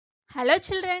Hello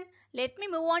children, let me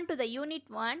move on to the Unit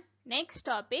 1. Next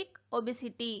topic,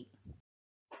 obesity.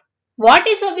 What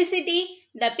is obesity?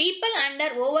 The people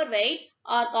under overweight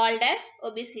are called as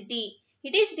obesity.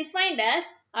 It is defined as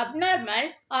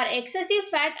abnormal or excessive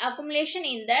fat accumulation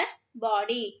in the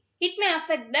body. It may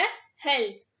affect the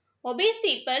health. Obese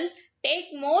people take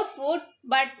more food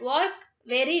but work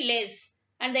very less,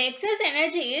 and the excess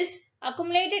energy is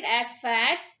accumulated as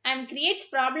fat and creates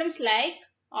problems like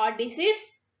heart disease,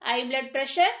 high blood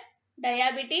pressure,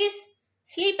 diabetes,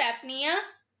 sleep apnea,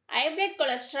 high blood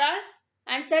cholesterol,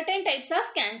 and certain types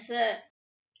of cancer.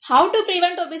 How to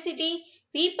prevent obesity?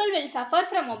 People will suffer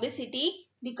from obesity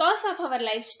because of our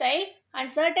lifestyle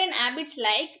and certain habits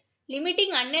like limiting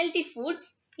unhealthy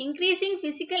foods, increasing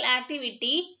physical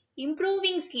activity,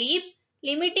 improving sleep,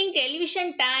 limiting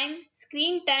television time,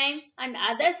 screen time, and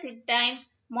other sit time,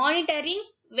 monitoring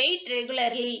weight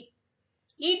regularly.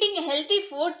 Eating healthy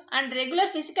food and regular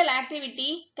physical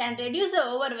activity can reduce the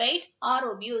overweight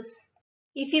or obese.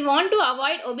 If we want to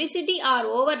avoid obesity or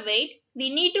overweight, we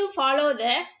need to follow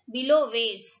the below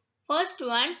ways. First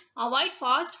one, avoid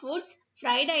fast foods,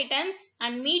 fried items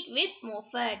and meat with more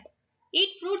fat.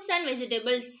 Eat fruits and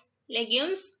vegetables,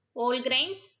 legumes, whole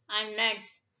grains and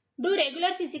nuts. Do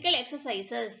regular physical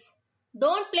exercises.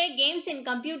 Don't play games in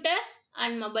computer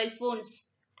and mobile phones.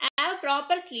 Have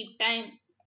proper sleep time.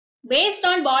 Based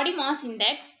on body mass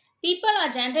index, people are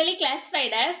generally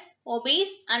classified as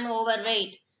obese and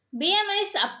overweight. BMI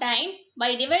is obtained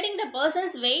by dividing the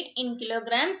person's weight in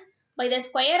kilograms by the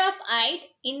square of height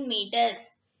in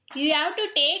meters. You have to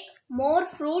take more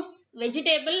fruits,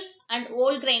 vegetables and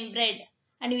whole grain bread.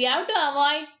 And we have to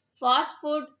avoid fast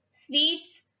food,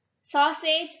 sweets,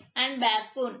 sausage and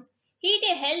bacon. Eat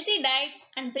a healthy diet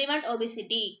and prevent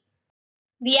obesity.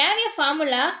 We have a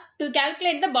formula to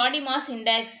calculate the body mass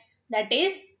index, that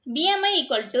is BMI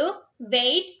equal to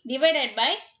weight divided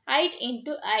by height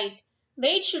into height.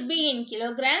 Weight should be in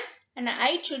kilogram and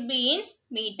height should be in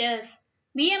meters.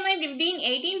 BMI between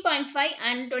 18.5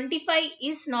 and 25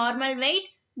 is normal weight.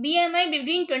 BMI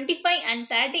between 25 and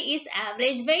 30 is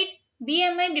average weight.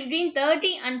 BMI between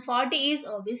 30 and 40 is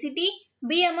obesity.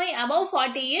 BMI above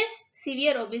 40 is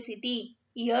severe obesity.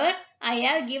 Here I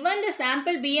have given the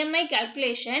sample BMI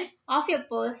calculation of a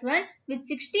person with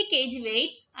 60 kg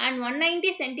weight and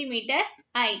 190 cm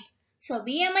height. So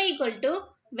BMI equal to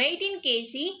weight in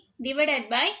kg divided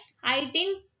by height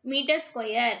in meter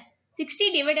square.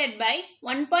 60 divided by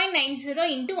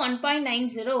 1.90 into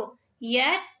 1.90.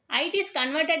 Here height is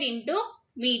converted into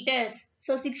meters.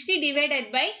 So 60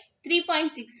 divided by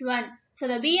 3.61. So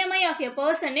the BMI of a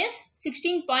person is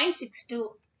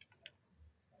 16.62.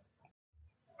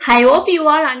 I hope you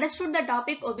all understood the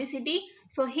topic obesity.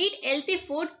 So eat healthy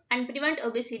food and prevent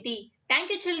obesity. Thank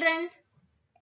you children.